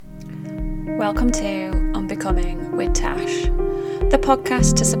Welcome to Unbecoming with Tash, the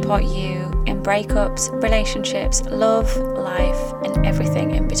podcast to support you in breakups, relationships, love, life, and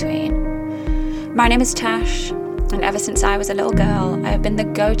everything in between. My name is Tash, and ever since I was a little girl, I have been the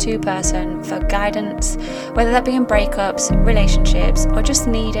go-to person for guidance, whether that be in breakups, relationships, or just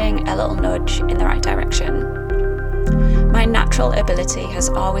needing a little nudge in the right direction. My natural ability has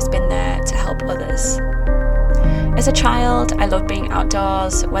always been there to help others. As a child, I loved being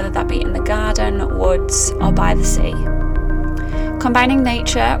outdoors, whether that be in the garden, woods, or by the sea. Combining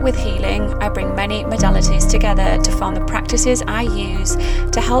nature with healing, I bring many modalities together to form the practices I use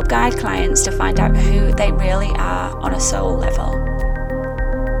to help guide clients to find out who they really are on a soul level.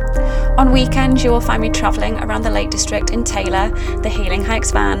 On weekends, you will find me travelling around the Lake District in Taylor, the Healing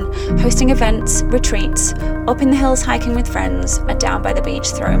Hikes van, hosting events, retreats, up in the hills hiking with friends, or down by the beach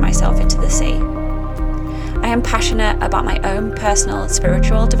throwing myself into the sea. I am passionate about my own personal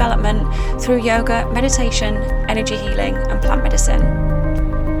spiritual development through yoga, meditation, energy healing, and plant medicine.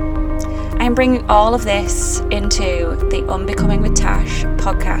 I am bringing all of this into the Unbecoming with Tash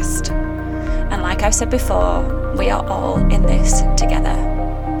podcast. And like I've said before, we are all in this together.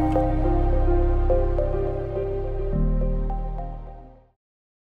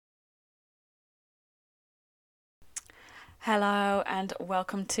 Hello and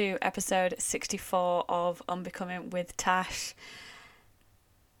welcome to episode 64 of Unbecoming with Tash.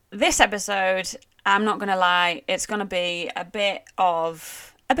 This episode, I'm not going to lie, it's going to be a bit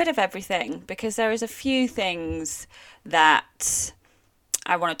of everything because there is a few things that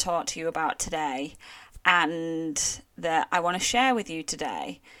I want to talk to you about today and that I want to share with you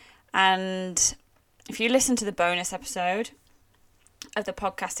today. And if you listen to the bonus episode of the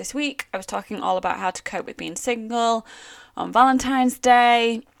podcast this week, I was talking all about how to cope with being single on Valentine's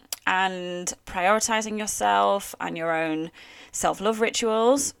Day and prioritizing yourself and your own self-love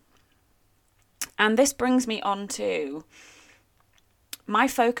rituals. And this brings me on to my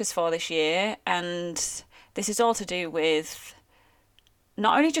focus for this year, and this is all to do with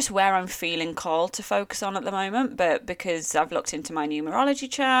not only just where I'm feeling called to focus on at the moment, but because I've looked into my numerology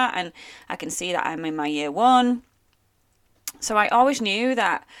chart and I can see that I'm in my year one. So I always knew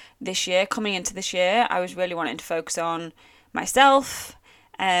that this year, coming into this year, I was really wanting to focus on myself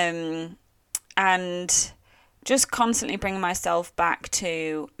and just constantly bringing myself back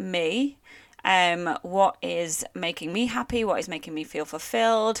to me. What is making me happy? What is making me feel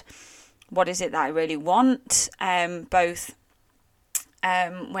fulfilled? What is it that I really want? Both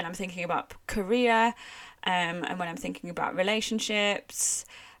when I'm thinking about career and when I'm thinking about relationships.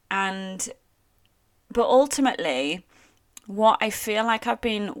 But ultimately, what I feel like I've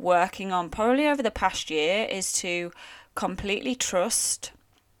been working on probably over the past year is to completely trust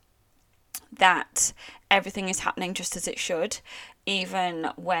that everything is happening just as it should, even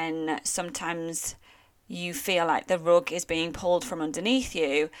when sometimes you feel like the rug is being pulled from underneath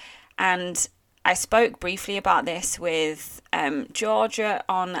you. And I spoke briefly about this with Georgia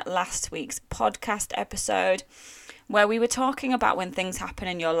on last week's podcast episode, where we were talking about when things happen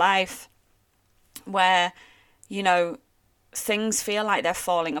in your life where, you know, things feel like they're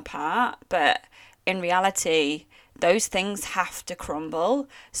falling apart, but in reality, those things have to crumble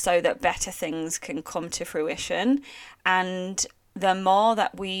so that better things can come to fruition. And the more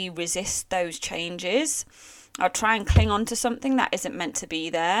that we resist those changes or try and cling on to something that isn't meant to be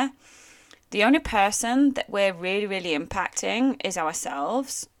there, the only person that we're really, really impacting is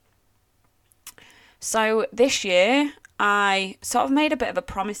ourselves. So this year, I sort of made a bit of a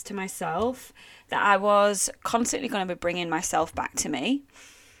promise to myself that I was constantly going to be bringing myself back to me.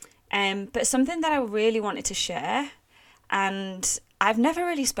 But something that I really wanted to share, and I've never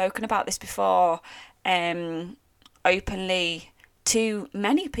really spoken about this before openly to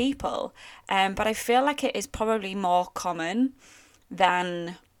many people, but I feel like it is probably more common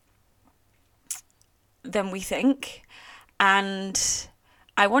than we think. And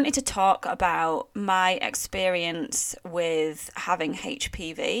I wanted to talk about my experience with having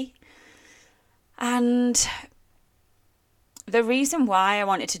HPV. And the reason why I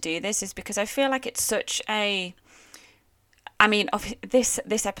wanted to do this is because I feel like it's such a... I mean, this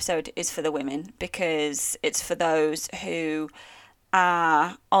episode is for the women because it's for those who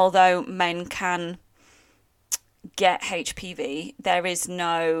are... Although men can get HPV, there is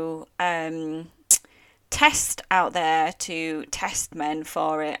no test out there to test men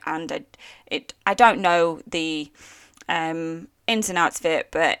for it. And I don't know the... ins and outs of it,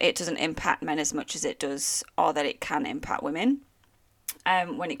 but it doesn't impact men as much as it does, or that it can impact women.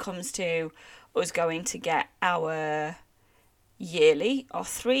 When it comes to us going to get our yearly or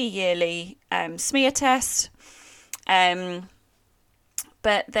 3 yearly smear test,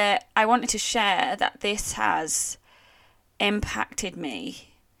 But I wanted to share that this has impacted me.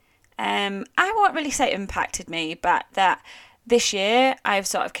 I won't really say impacted me, but that this year I've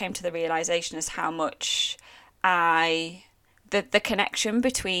sort of came to the realisation as how much the connection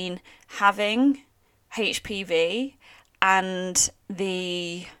between having HPV and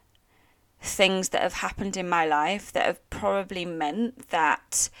the things that have happened in my life that have probably meant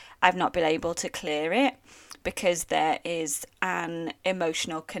that I've not been able to clear it, because there is an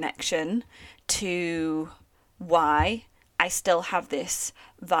emotional connection to why I still have this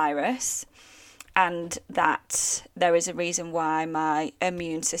virus, and that there is a reason why my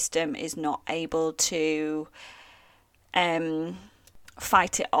immune system is not able to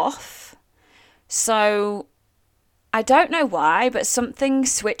fight it off. So I don't know why, but something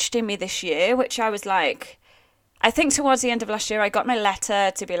switched in me this year, which I was like, I think towards the end of last year, I got my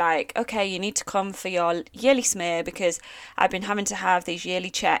letter to be like, okay, you need to come for your yearly smear, because I've been having to have these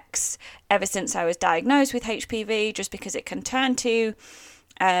yearly checks ever since I was diagnosed with HPV, just because it can turn to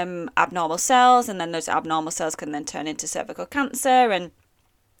abnormal cells, and then those abnormal cells can then turn into cervical cancer. And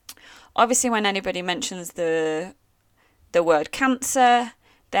obviously when anybody mentions the word cancer,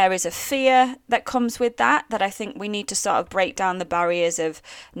 there is a fear that comes with that I think we need to sort of break down the barriers of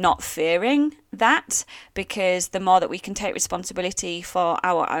not fearing that, because the more that we can take responsibility for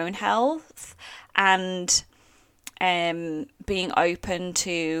our own health and being open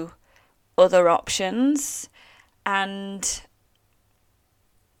to other options. And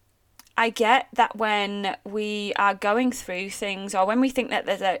I get that when we are going through things, or when we think that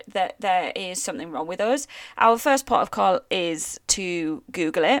there is something wrong with us, our first port of call is to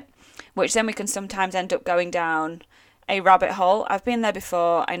Google it, which then we can sometimes end up going down a rabbit hole. I've been there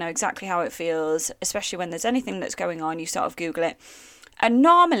before. I know exactly how it feels, especially when there's anything that's going on, you sort of Google it. And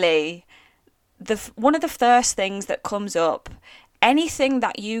normally, one of the first things that comes up, anything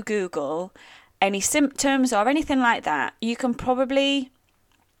that you Google, any symptoms or anything like that, you can probably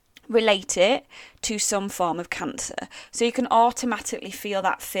relate it to some form of cancer. So you can automatically feel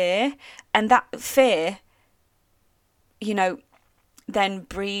that fear, and that fear, then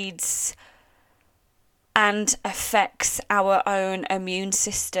breeds and affects our own immune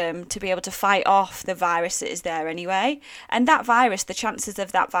system to be able to fight off the virus that is there anyway. And that virus, the chances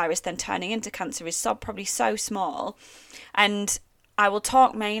of that virus then turning into cancer is probably so small. And I will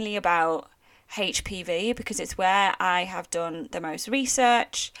talk mainly about HPV because it's where I have done the most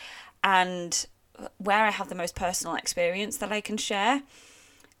research and where I have the most personal experience that I can share.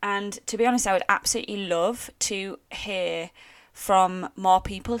 And to be honest, I would absolutely love to hear from more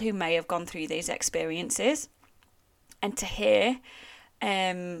people who may have gone through these experiences, and to hear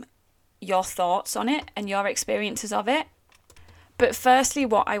your thoughts on it and your experiences of it. But firstly,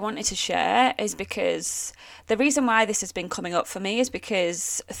 what I wanted to share is because the reason why this has been coming up for me is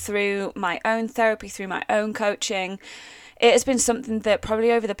because through my own therapy, through my own coaching, it has been something that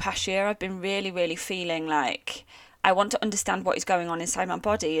probably over the past year I've been really, really feeling like I want to understand what is going on inside my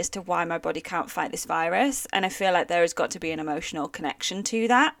body as to why my body can't fight this virus. And I feel like there has got to be an emotional connection to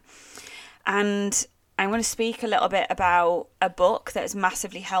that. And I'm going to speak a little bit about a book that has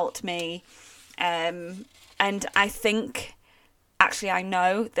massively helped me. And I think, actually, I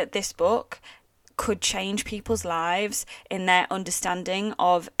know that this book could change people's lives in their understanding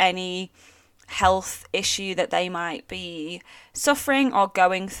of any health issue that they might be suffering or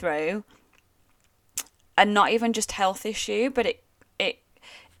going through. And not even just health issue, but it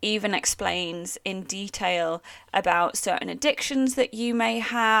even explains in detail about certain addictions that you may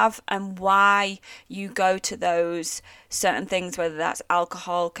have and why you go to those certain things, whether that's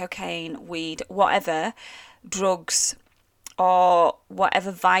alcohol, cocaine, weed, whatever, drugs, or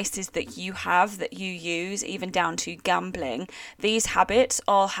whatever vices that you have that you use, even down to gambling. These habits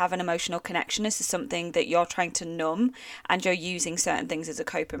all have an emotional connection as to something that you're trying to numb, and you're using certain things as a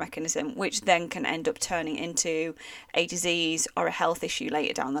coping mechanism, which then can end up turning into a disease or a health issue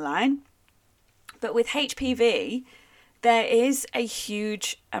later down the line. But with HPV, there is a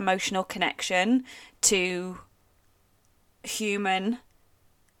huge emotional connection to human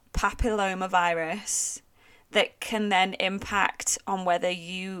papillomavirus that can then impact on whether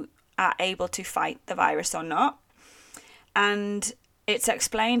you are able to fight the virus or not. And it's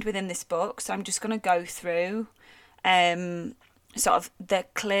explained within this book, so I'm just going to go through sort of the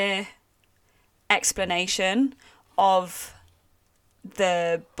clear explanation of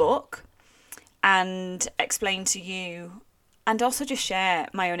the book and explain to you, and also just share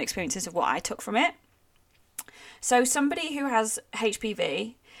my own experiences of what I took from it. So somebody who has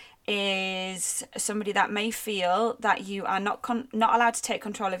HPV is somebody that may feel that you are not allowed to take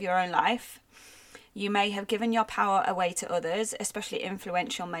control of your own life. You may have given your power away to others, especially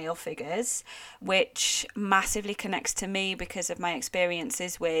influential male figures, which massively connects to me because of my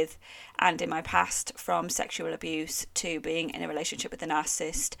experiences with and in my past from sexual abuse to being in a relationship with a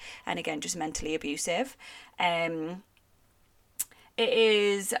narcissist and again just mentally abusive. It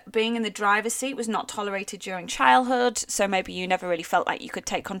is being in the driver's seat was not tolerated during childhood, so maybe you never really felt like you could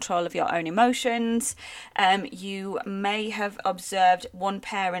take control of your own emotions. You may have observed one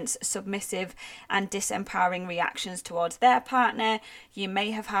parent's submissive and disempowering reactions towards their partner. You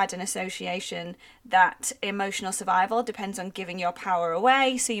may have had an association that emotional survival depends on giving your power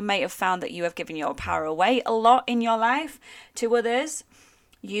away, so you may have found that you have given your power away a lot in your life to others.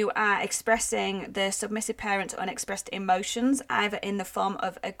 You are expressing the submissive parent's unexpressed emotions, either in the form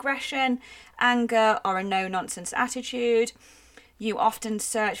of aggression, anger, or a no-nonsense attitude. You often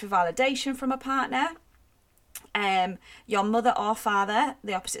search for validation from a partner. Your mother or father,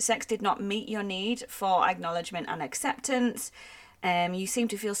 the opposite sex, did not meet your need for acknowledgement and acceptance. You seem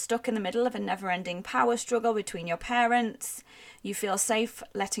to feel stuck in the middle of a never-ending power struggle between your parents. You feel unsafe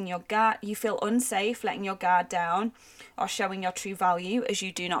letting your guard down or showing your true value as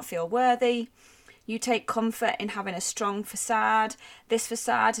you do not feel worthy. You take comfort in having a strong facade. This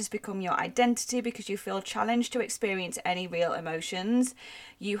facade has become your identity because you feel challenged to experience any real emotions.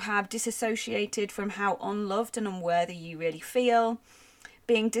 You have disassociated from how unloved and unworthy you really feel.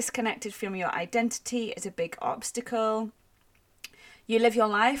 Being disconnected from your identity is a big obstacle. You live your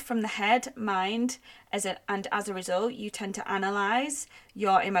life from the head, mind, and as a result, you tend to analyse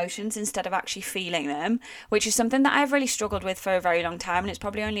your emotions instead of actually feeling them, which is something that I've really struggled with for a very long time. And it's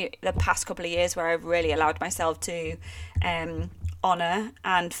probably only the past couple of years where I've really allowed myself to honour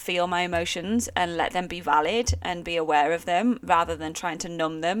and feel my emotions and let them be valid and be aware of them rather than trying to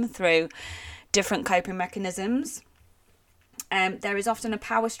numb them through different coping mechanisms. There is often a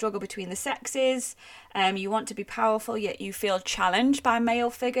power struggle between the sexes. You want to be powerful, yet you feel challenged by male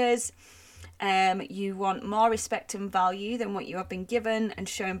figures. You want more respect and value than what you have been given and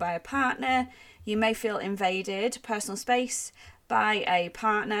shown by a partner. You may feel invaded personal space by a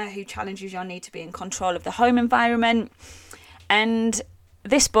partner who challenges your need to be in control of the home environment. And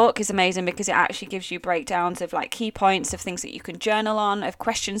this book is amazing because it actually gives you breakdowns of like key points of things that you can journal on, of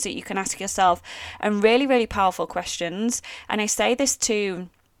questions that you can ask yourself, and really, really powerful questions. And I say this to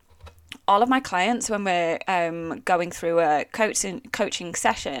all of my clients when we're going through a coaching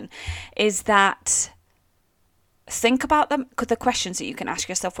session, is that think about the questions that you can ask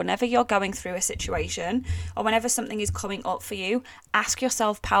yourself whenever you're going through a situation or whenever something is coming up for you. Ask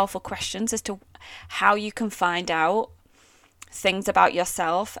yourself powerful questions as to how you can find out things about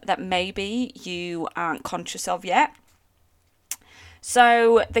yourself that maybe you aren't conscious of yet.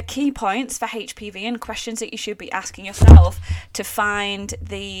 So the key points for HPV and questions that you should be asking yourself to find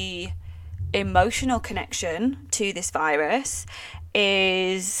the emotional connection to this virus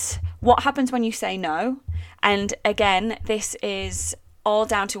is what happens when you say no. And again, this is all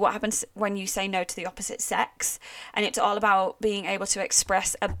down to what happens when you say no to the opposite sex. And it's all about being able to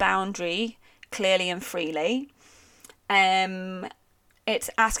express a boundary clearly and freely. It's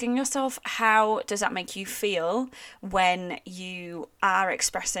asking yourself, how does that make you feel when you are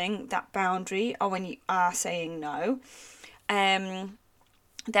expressing that boundary or when you are saying no?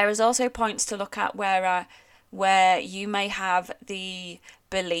 There is also points to look at where you may have the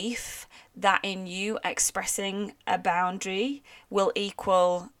belief that in you expressing a boundary will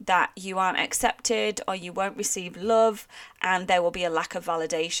equal that you aren't accepted or you won't receive love and there will be a lack of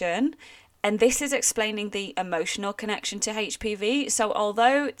validation. And this is explaining the emotional connection to HPV. So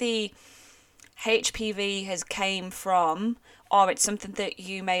although the HPV has came from, or it's something that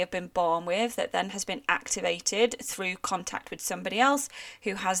you may have been born with that then has been activated through contact with somebody else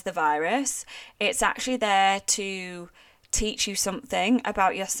who has the virus, it's actually there to teach you something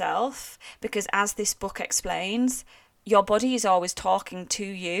about yourself, because as this book explains, your body is always talking to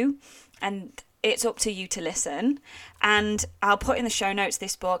you and it's up to you to listen. And I'll put in the show notes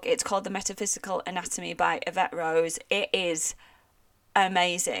this book. It's called The Metaphysical Anatomy by Yvette Rose. It is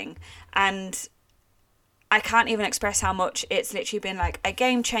amazing. And I can't even express how much it's literally been like a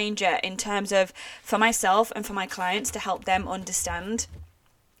game changer in terms of for myself and for my clients to help them understand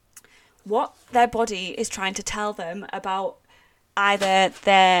what their body is trying to tell them about either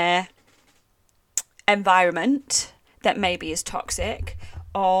their environment that maybe is toxic,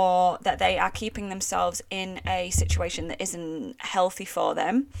 or that they are keeping themselves in a situation that isn't healthy for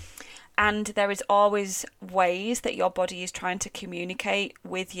them. And there is always ways that your body is trying to communicate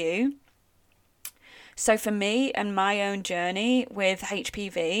with you. So for me and my own journey with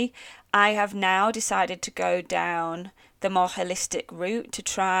HPV, I have now decided to go down the more holistic route to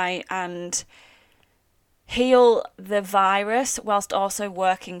try and heal the virus whilst also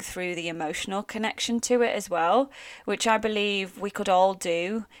working through the emotional connection to it as well, which I believe we could all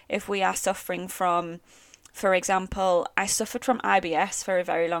do if we are suffering from, for example, I suffered from IBS for a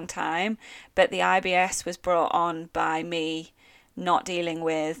very long time, but the IBS was brought on by me not dealing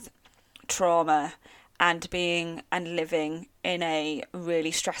with trauma and being and living in a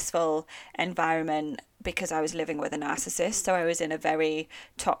really stressful environment because I was living with a narcissist. So I was in a very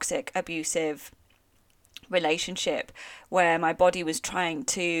toxic, abusive relationship where my body was trying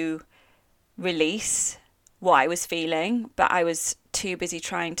to release what I was feeling, but I was too busy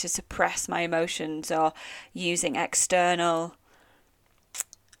trying to suppress my emotions or using external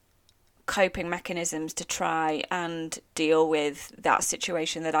coping mechanisms to try and deal with that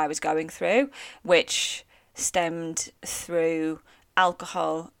situation that I was going through, which stemmed through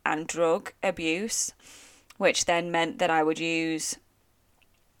alcohol and drug abuse, which then meant that I would use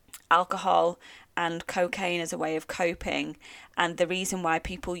alcohol and cocaine as a way of coping. And the reason why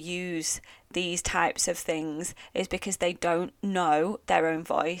people use these types of things is because they don't know their own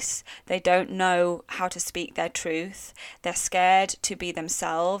voice. They don't know how to speak their truth. They're scared to be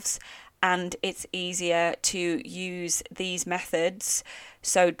themselves. And it's easier to use these methods,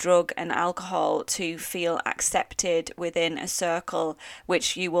 so drug and alcohol, to feel accepted within a circle,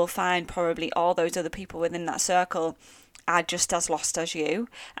 which you will find probably all those other people within that circle are just as lost as you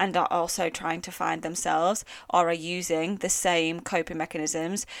and are also trying to find themselves or are using the same coping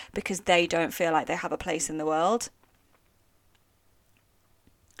mechanisms because they don't feel like they have a place in the world.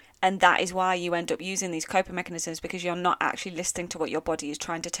 And that is why you end up using these coping mechanisms, because you're not actually listening to what your body is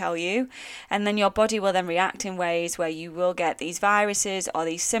trying to tell you. And then your body will then react in ways where you will get these viruses or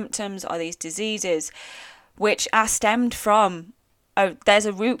these symptoms or these diseases, which are stemmed from, there's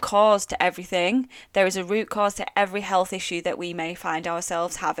a root cause to everything. There is a root cause to every health issue that we may find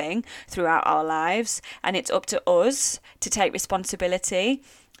ourselves having throughout our lives. And it's up to us to take responsibility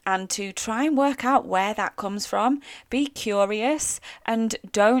and to try and work out where that comes from. Be curious and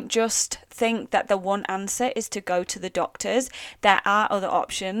don't just think that the one answer is to go to the doctors. There are other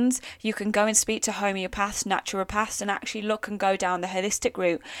options. You can go and speak to homeopaths, naturopaths, and actually look and go down the holistic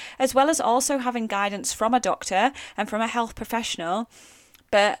route, as well as also having guidance from a doctor and from a health professional.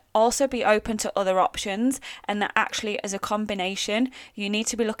 But also be open to other options, and that actually as a combination, you need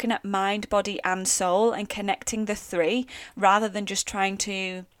to be looking at mind, body and soul and connecting the three, rather than just trying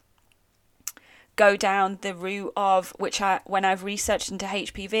to go down the route of, when I've researched into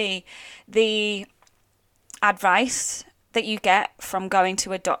HPV, the advice that you get from going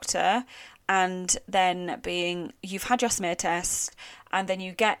to a doctor and then you've had your smear test, and then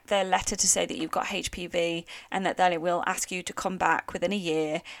you get the letter to say that you've got HPV and that they will ask you to come back within a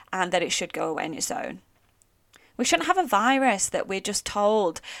year and that it should go away on its own. We shouldn't have a virus that we're just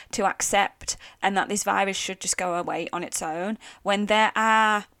told to accept and that this virus should just go away on its own, when there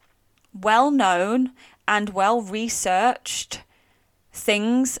are well-known and well-researched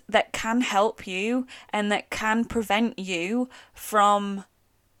things that can help you and that can prevent you from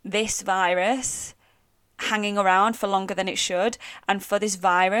this virus hanging around for longer than it should, and for this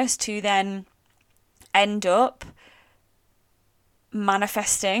virus to then end up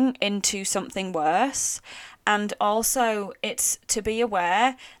manifesting into something worse. And also it's to be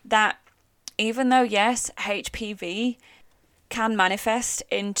aware that even though, yes, HPV can manifest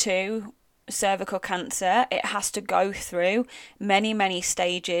into cervical cancer, it has to go through many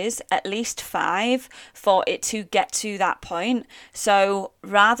stages, at least 5, for it to get to that point. So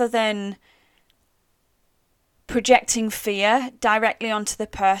rather than projecting fear directly onto the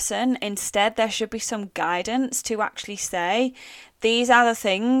person, instead there should be some guidance to actually say, these are the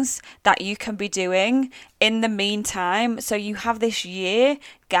things that you can be doing in the meantime. So you have this year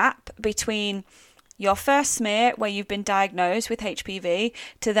gap between your first smear where you've been diagnosed with HPV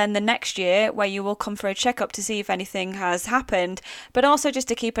to then the next year where you will come for a checkup to see if anything has happened, but also just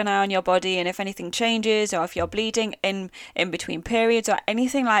to keep an eye on your body, and if anything changes or if you're bleeding in between periods or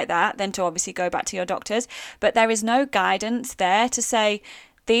anything like that, then to obviously go back to your doctors. But there is no guidance there to say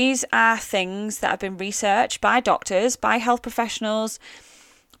these are things that have been researched by doctors, by health professionals,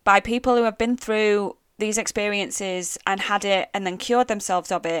 by people who have been through these experiences and had it and then cured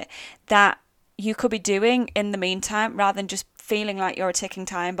themselves of it, that you could be doing in the meantime, rather than just feeling like you're a ticking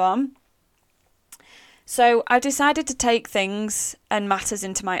time bomb. So I decided to take things and matters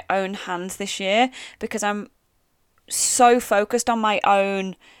into my own hands this year, because I'm so focused on my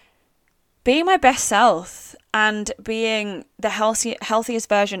own being my best self and being the healthiest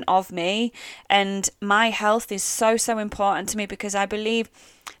version of me. And my health is so important to me, because I believe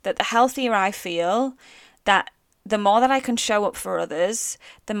that the healthier I feel, that the more that I can show up for others,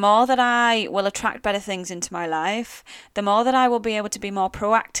 the more that I will attract better things into my life, the more that I will be able to be more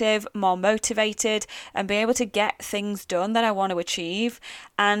proactive, more motivated, and be able to get things done that I want to achieve.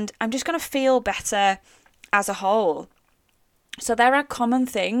 And I'm just going to feel better as a whole. So there are common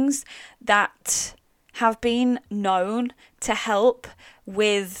things that have been known to help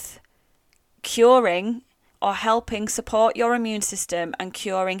with curing or helping support your immune system and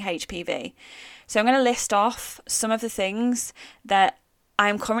curing HPV. So I'm going to list off some of the things that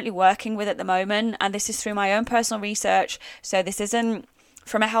I'm currently working with at the moment, and this is through my own personal research. So this isn't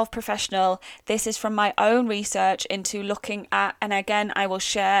from a health professional, this is from my own research into looking at, and again, I will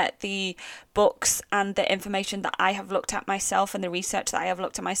share the books and the information that I have looked at myself and the research that I have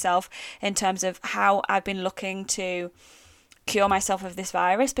looked at myself in terms of how I've been looking to cure myself of this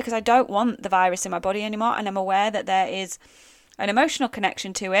virus, because I don't want the virus in my body anymore, and I'm aware that there is an emotional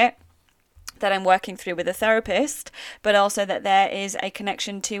connection to it that I'm working through with a therapist, but also that there is a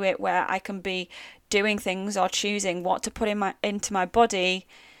connection to it where I can be doing things or choosing what to put into my body,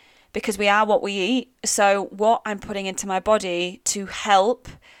 because we are what we eat. So what I'm putting into my body to help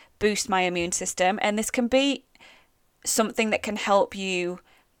boost my immune system, and this can be something that can help you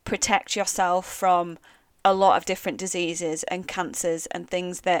protect yourself from a lot of different diseases and cancers and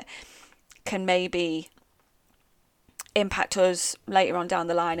things that can maybe impact us later on down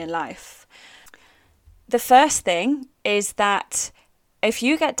the line in life. The first thing is that if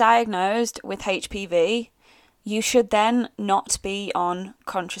you get diagnosed with HPV, you should then not be on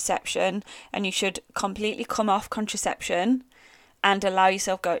contraception, and you should completely come off contraception and allow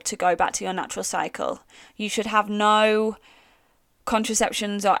yourself to go back to your natural cycle. You should have no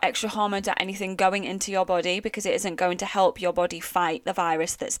contraceptions or extra hormones or anything going into your body, because it isn't going to help your body fight the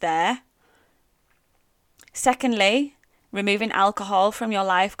virus that's there. Secondly, removing alcohol from your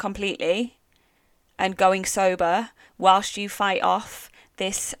life completely and going sober whilst you fight off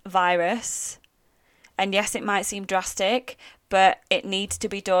this virus. And yes, it might seem drastic, but it needs to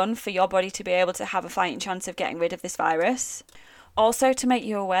be done for your body to be able to have a fighting chance of getting rid of this virus. Also, to make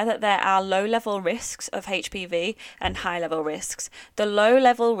you aware that there are low-level risks of HPV and high-level risks. The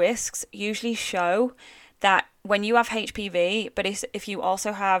low-level risks usually show that when you have HPV, but if you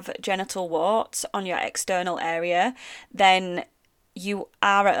also have genital warts on your external area, then you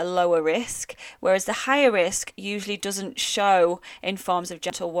are at a lower risk, whereas the higher risk usually doesn't show in forms of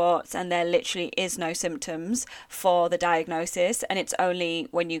genital warts, and there literally is no symptoms for the diagnosis, and it's only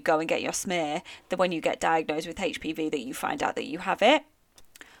when you go and get your smear that when you get diagnosed with HPV that you find out that you have it.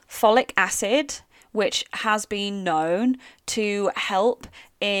 Folic acid, which has been known to help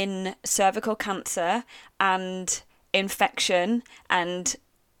in cervical cancer and infection and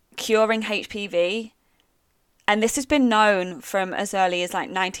curing HPV. And this has been known from as early as like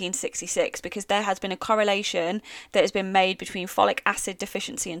 1966, because there has been a correlation that has been made between folic acid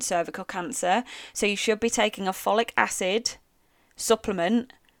deficiency and cervical cancer. So you should be taking a folic acid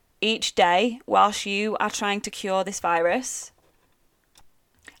supplement each day whilst you are trying to cure this virus.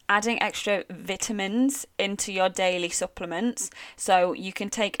 Adding extra vitamins into your daily supplements. So you can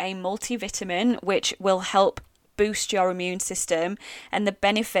take a multivitamin, which will help boost your immune system, and the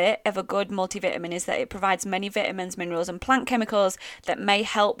benefit of a good multivitamin is that it provides many vitamins, minerals and plant chemicals that may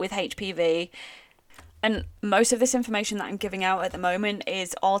help with HPV. And most of this information that I'm giving out at the moment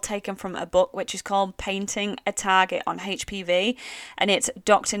is all taken from a book which is called Painting a Target on HPV, and it's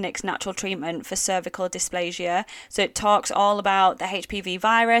Dr. Nick's Natural Treatment for Cervical Dysplasia. So it talks all about the HPV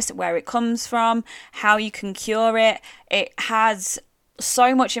virus, where it comes from, how you can cure it. It has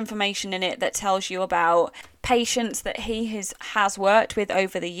so much information in it that tells you about patients that he has worked with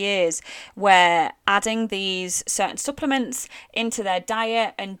over the years, where adding these certain supplements into their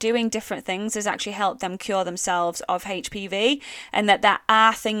diet and doing different things has actually helped them cure themselves of HPV, and that there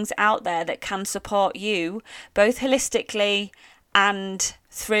are things out there that can support you both holistically and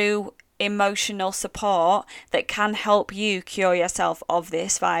through emotional support that can help you cure yourself of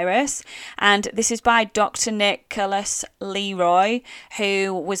this virus. And this is by Dr. Nicholas Leroy,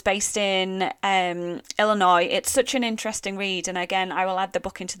 who was based in Illinois. It's such an interesting read, and again, I will add the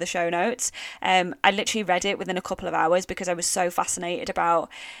book into the show notes. I literally read it within a couple of hours because I was so fascinated about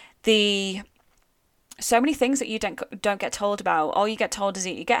so many things that you don't get told about. All you get told is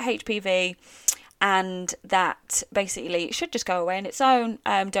that you get HPV, and that basically it should just go away on its own,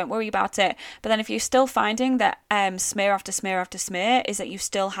 don't worry about it. But then if you're still finding that smear after smear after smear is that you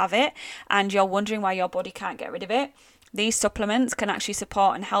still have it, and you're wondering why your body can't get rid of it, these supplements can actually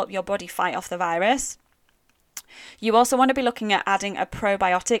support and help your body fight off the virus. You also want to be looking at adding a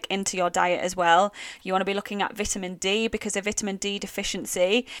probiotic into your diet as well. You want to be looking at vitamin D, because a vitamin D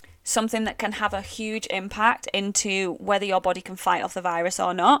deficiency something that can have a huge impact into whether your body can fight off the virus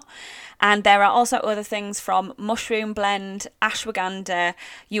or not. And there are also other things from mushroom blend, ashwagandha.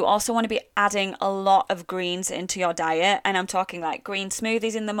 You also want to be adding a lot of greens into your diet. And I'm talking like green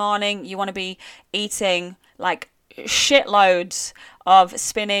smoothies in the morning. You want to be eating like shitloads of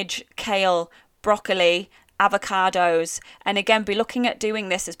spinach, kale, broccoli, avocados, and again, be looking at doing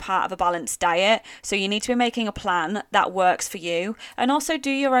this as part of a balanced diet. So you need to be making a plan that works for you, and also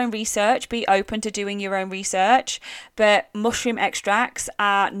do your own research. Be open to doing your own research. But mushroom extracts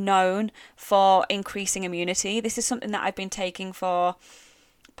are known for increasing immunity. This is something that I've been taking for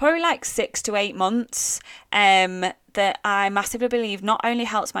probably like 6 to 8 months, that I massively believe not only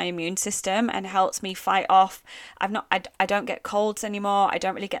helps my immune system and helps me fight off, I don't get colds anymore, I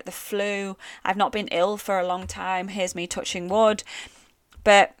don't really get the flu, I've not been ill for a long time, here's me touching wood,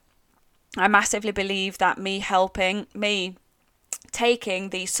 but I massively believe that me taking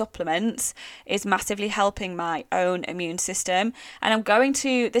these supplements is massively helping my own immune system. And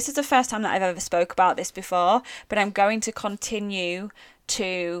this is the first time that I've ever spoke about this before, but I'm going to continue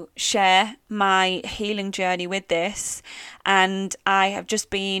to share my healing journey with this. And I have just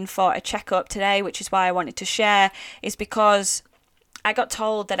been for a checkup today, which is why I wanted to share, is because I got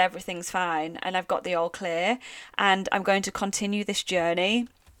told that everything's fine and I've got the all clear, and I'm going to continue this journey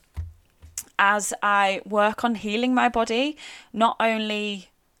as I work on healing my body, not only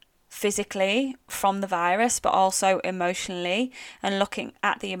physically from the virus, but also emotionally, and looking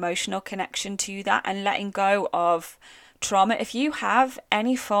at the emotional connection to that and letting go of trauma. If you have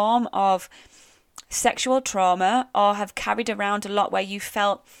any form of sexual trauma or have carried around a lot, where you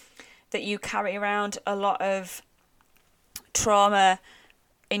felt that you carry around a lot of trauma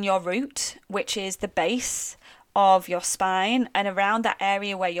in your root, which is the base of your spine, and around that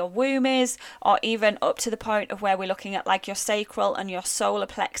area where your womb is, or even up to the point of where we're looking at like your sacral and your solar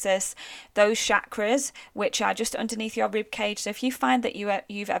plexus, those chakras which are just underneath your rib cage. So if you find that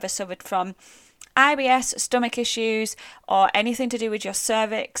you've ever suffered from IBS, stomach issues, or anything to do with your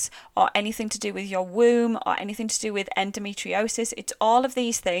cervix, or anything to do with your womb, or anything to do with endometriosis, it's all of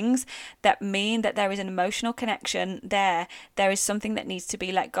these things that mean that there is an emotional connection there. There is something that needs to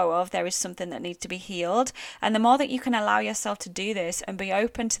be let go of. There is something that needs to be healed. And the more that you can allow yourself to do this and be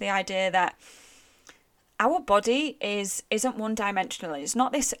open to the idea that our body isn't one-dimensional.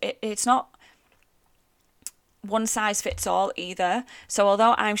 It's not one size fits all either. So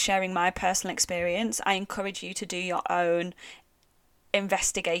although I'm sharing my personal experience, I encourage you to do your own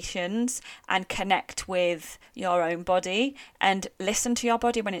investigations and connect with your own body and listen to your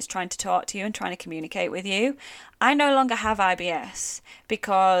body when it's trying to talk to you and trying to communicate with you. I no longer have IBS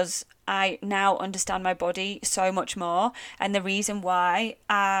because I now understand my body so much more, and the reason why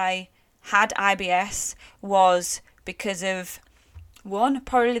I had IBS was because of one,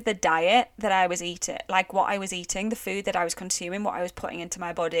 probably the diet that I was eating, like what I was eating, the food that I was consuming, what I was putting into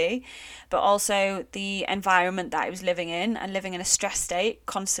my body, but also the environment that I was living in, and living in a stress state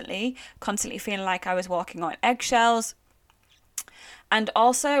constantly feeling like I was walking on eggshells. And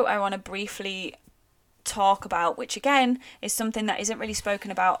also I want to briefly talk about, which again is something that isn't really spoken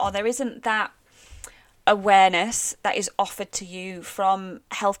about, or there isn't that awareness that is offered to you from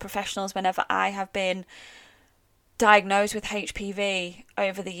health professionals whenever I have been diagnosed with HPV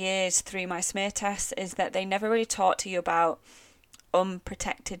over the years through my smear tests, is that they never really talk to you about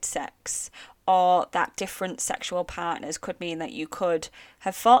unprotected sex, or that different sexual partners could mean that you could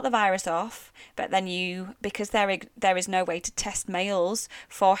have fought the virus off, but then because there is no way to test males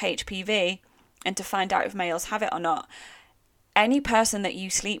for HPV and to find out if males have it or not, any person that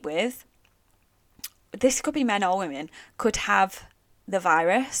you sleep with, this could be men or women, could have the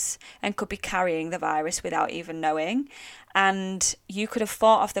virus and could be carrying the virus without even knowing, and you could have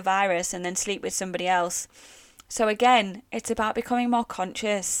fought off the virus and then sleep with somebody else. So again, it's about becoming more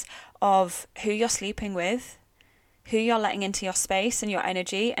conscious of who you're sleeping with, who you're letting into your space and your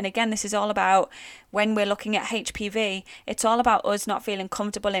energy. And again, this is all about, when we're looking at HPV, it's all about us not feeling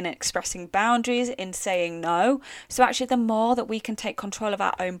comfortable in expressing boundaries, in saying no. So actually, the more that we can take control of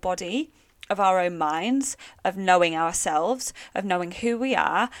our own body, of our own minds, of knowing ourselves, of knowing who we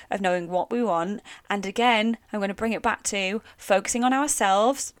are, of knowing what we want. And again, I'm going to bring it back to focusing on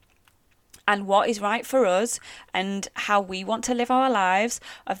ourselves and what is right for us and how we want to live our lives,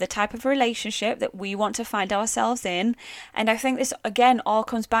 of the type of relationship that we want to find ourselves in. And I think this again all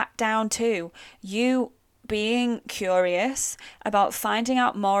comes back down to you being curious about finding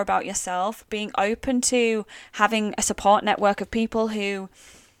out more about yourself, being open to having a support network of people who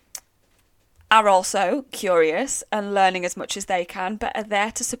are also curious and learning as much as they can, but are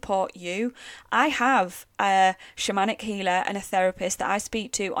there to support you. I have a shamanic healer and a therapist that I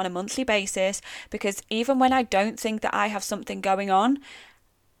speak to on a monthly basis, because even when I don't think that I have something going on,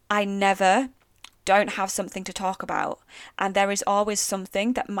 I never don't have something to talk about, and there is always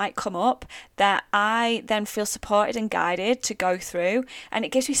something that might come up that I then feel supported and guided to go through, and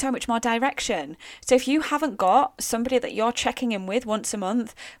it gives me so much more direction. So if you haven't got somebody that you're checking in with once a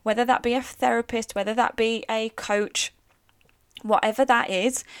month, whether that be a therapist, whether that be a coach, whatever that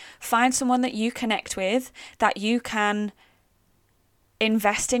is, find someone that you connect with, that you can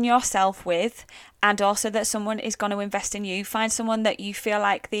invest in yourself with, and also that someone is going to invest in you. Find someone that you feel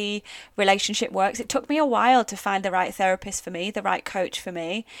like the relationship works. It took me a while to find the right therapist for me, the right coach for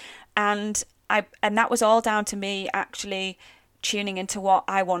me, and that was all down to me actually tuning into what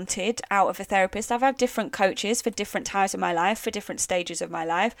I wanted out of a therapist. I've had different coaches for different times of my life, for different stages of my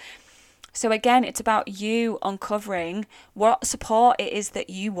life. So again, it's about you uncovering what support it is that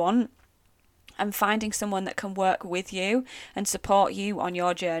you want, and finding someone that can work with you and support you on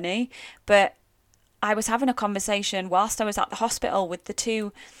your journey. But I was having a conversation whilst I was at the hospital with the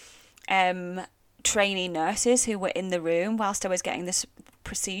two trainee nurses who were in the room whilst I was getting this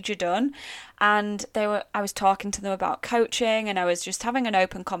procedure done, and I was talking to them about coaching, and I was just having an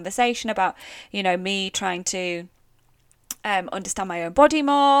open conversation about, me trying to understand my own body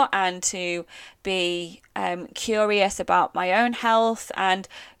more, and to be curious about my own health, and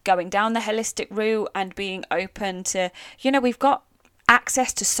going down the holistic route, and being open to, we've got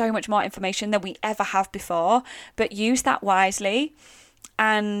access to so much more information than we ever have before, but use that wisely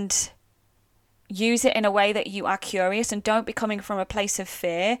and use it in a way that you are curious, and don't be coming from a place of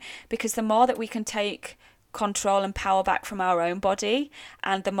fear, because the more that we can take control and power back from our own body,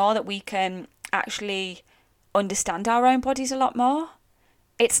 and the more that we can actually understand our own bodies a lot more,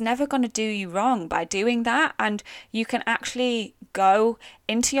 it's never going to do you wrong by doing that. And you can actually go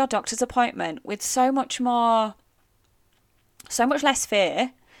into your doctor's appointment with so much less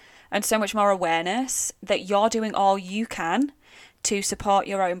fear and so much more awareness that you're doing all you can to support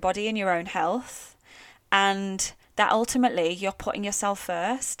your own body and your own health, and that ultimately you're putting yourself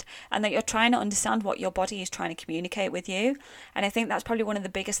first, and that you're trying to understand what your body is trying to communicate with you. And I think that's probably one of the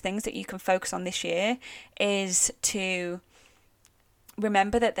biggest things that you can focus on this year, is to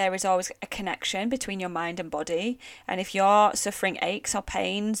remember that there is always a connection between your mind and body. And if you're suffering aches or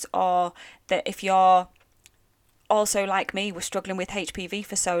pains, or that if you're also like me, were struggling with HPV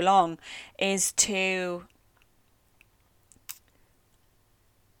for so long, is to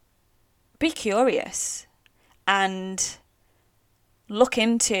be curious and look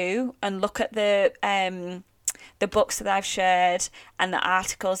into and look at the books that I've shared, and the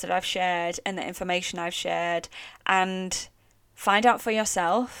articles that I've shared, and the information I've shared, and find out for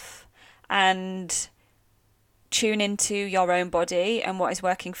yourself, and tune into your own body and what is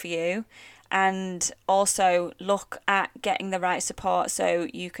working for you. And also look at getting the right support, so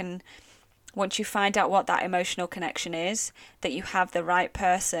you can, once you find out what that emotional connection is, that you have the right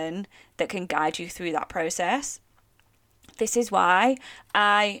person that can guide you through that process. This is why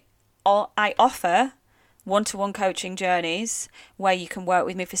I offer one-to-one coaching journeys where you can work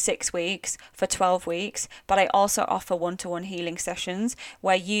with me for 6 weeks, for 12 weeks, but I also offer one-to-one healing sessions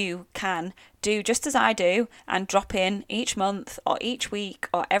where you can do just as I do and drop in each month or each week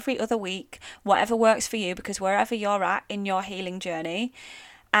or every other week, whatever works for you, because wherever you're at in your healing journey,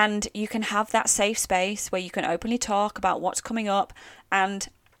 and you can have that safe space where you can openly talk about what's coming up, and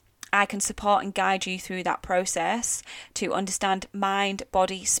I can support and guide you through that process to understand mind,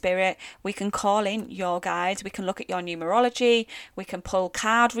 body, spirit. We can call in your guides. We can look at your numerology. We can pull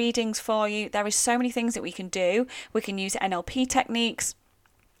card readings for you. There is so many things that we can do. We can use NLP techniques.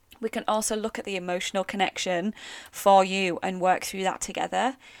 We can also look at the emotional connection for you and work through that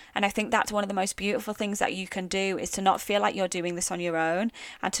together. And I think that's one of the most beautiful things that you can do, is to not feel like you're doing this on your own,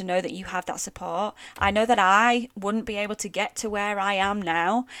 and to know that you have that support. I know that I wouldn't be able to get to where I am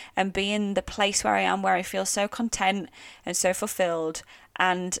now and be in the place where I am, where I feel so content and so fulfilled,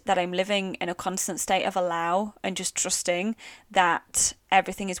 and that I'm living in a constant state of allow and just trusting that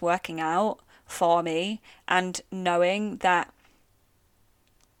everything is working out for me, and knowing that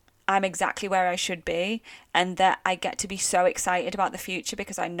I'm exactly where I should be, and that I get to be so excited about the future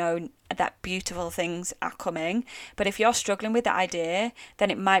because I know that beautiful things are coming. But if you're struggling with the idea, then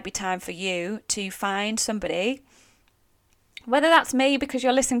it might be time for you to find somebody, whether that's me because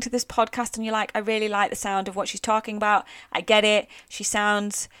you're listening to this podcast and you're like, I really like the sound of what she's talking about. I get it. She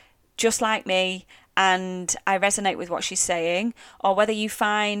sounds just like me, and I resonate with what she's saying, or whether you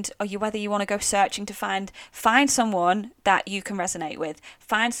want to go searching to find someone that you can resonate with,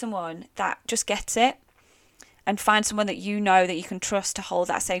 find someone that just gets it, and find someone that you know that you can trust to hold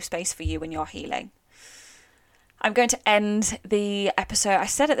that safe space for you when you're healing. I'm going to end the episode. I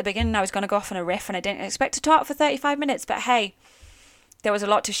said at the beginning I was going to go off on a riff, and I didn't expect to talk for 35 minutes, but hey, there was a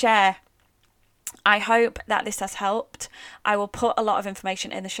lot to share. I hope that this has helped. I will put a lot of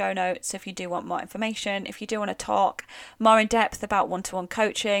information in the show notes if you do want more information, if you do want to talk more in depth about one-to-one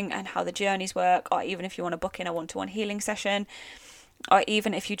coaching and how the journeys work, or even if you want to book in a one-to-one healing session, or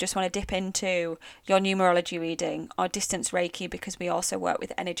even if you just want to dip into your numerology reading or distance Reiki, because we also work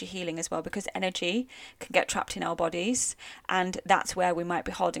with energy healing as well, because energy can get trapped in our bodies, and that's where we might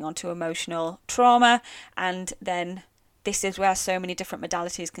be holding on to emotional trauma, and then this is where so many different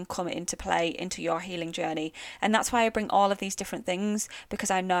modalities can come into play into your healing journey. And that's why I bring all of these different things, because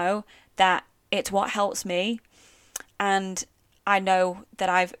I know that it's what helps me, and I know that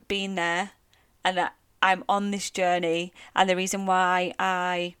I've been there and that I'm on this journey, and the reason why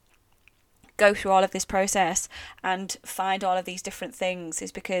I go through all of this process and find all of these different things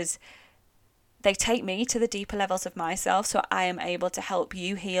is because they take me to the deeper levels of myself, so I am able to help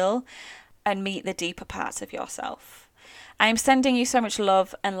you heal and meet the deeper parts of yourself. I am sending you so much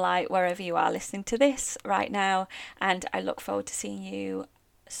love and light wherever you are listening to this right now, and I look forward to seeing you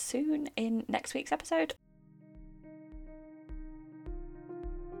soon in next week's episode.